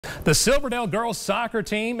The Silverdale girls soccer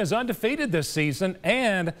team is undefeated this season,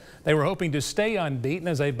 and they were hoping to stay unbeaten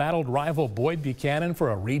as they battled rival Boyd-Buchanan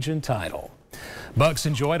for a region title. Bucks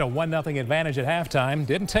enjoyed a 1-0 advantage at halftime.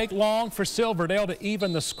 Didn't take long for Silverdale to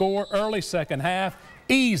even the score early second half.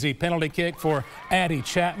 Easy penalty kick for Addie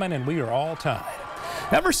Chapman, and we are all tied.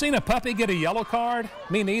 Ever seen a puppy get a yellow card?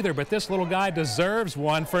 Me neither, but this little guy deserves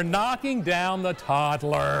one for knocking down the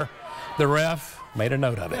toddler. The ref made a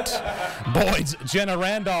note of it. Boyd's Jenna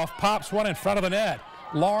Randolph pops one in front of the net.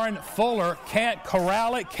 Lauren Fuller can't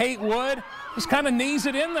corral it. Kate Wood just kind of knees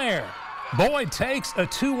it in there. Boyd takes a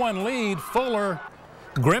 2-1 lead. Fuller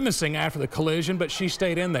grimacing after the collision, but she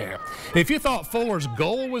stayed in there. If you thought Fuller's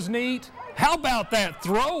goal was neat, how about that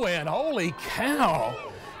throw-in? Holy cow.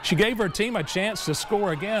 She gave her team a chance to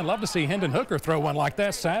score again. Love to see Hendon Hooker throw one like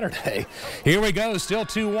that Saturday. Here we go, still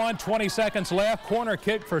 2-1, 20 seconds left. Corner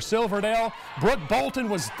kick for Silverdale. Brooke Bolton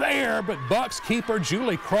was there, but Bucks keeper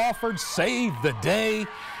Julie Crawford saved the day.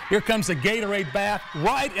 Here comes the Gatorade bath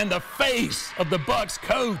right in the face of the Bucks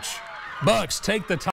coach. Bucks take the time.